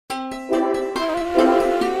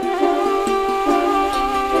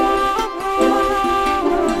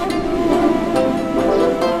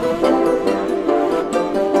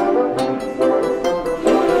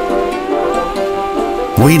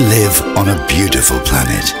We live on a beautiful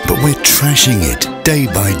planet, but we're trashing it day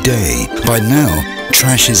by day. By now,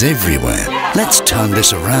 trash is everywhere. Let's turn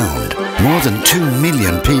this around. More than 2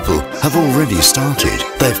 million people have already started.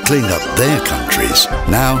 They've cleaned up their countries.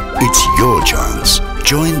 Now it's your chance.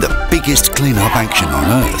 Join the biggest clean-up action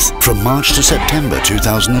on Earth. From March to September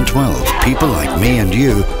 2012, people like me and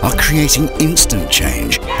you are creating instant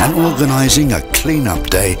change and organizing a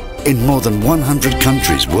clean-up day in more than 100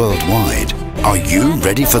 countries worldwide. Are you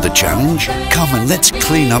ready for the challenge? Come and let's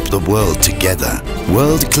clean up the world together.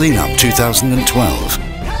 World Cleanup 2012.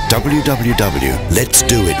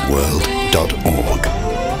 www.letsdoitworld.org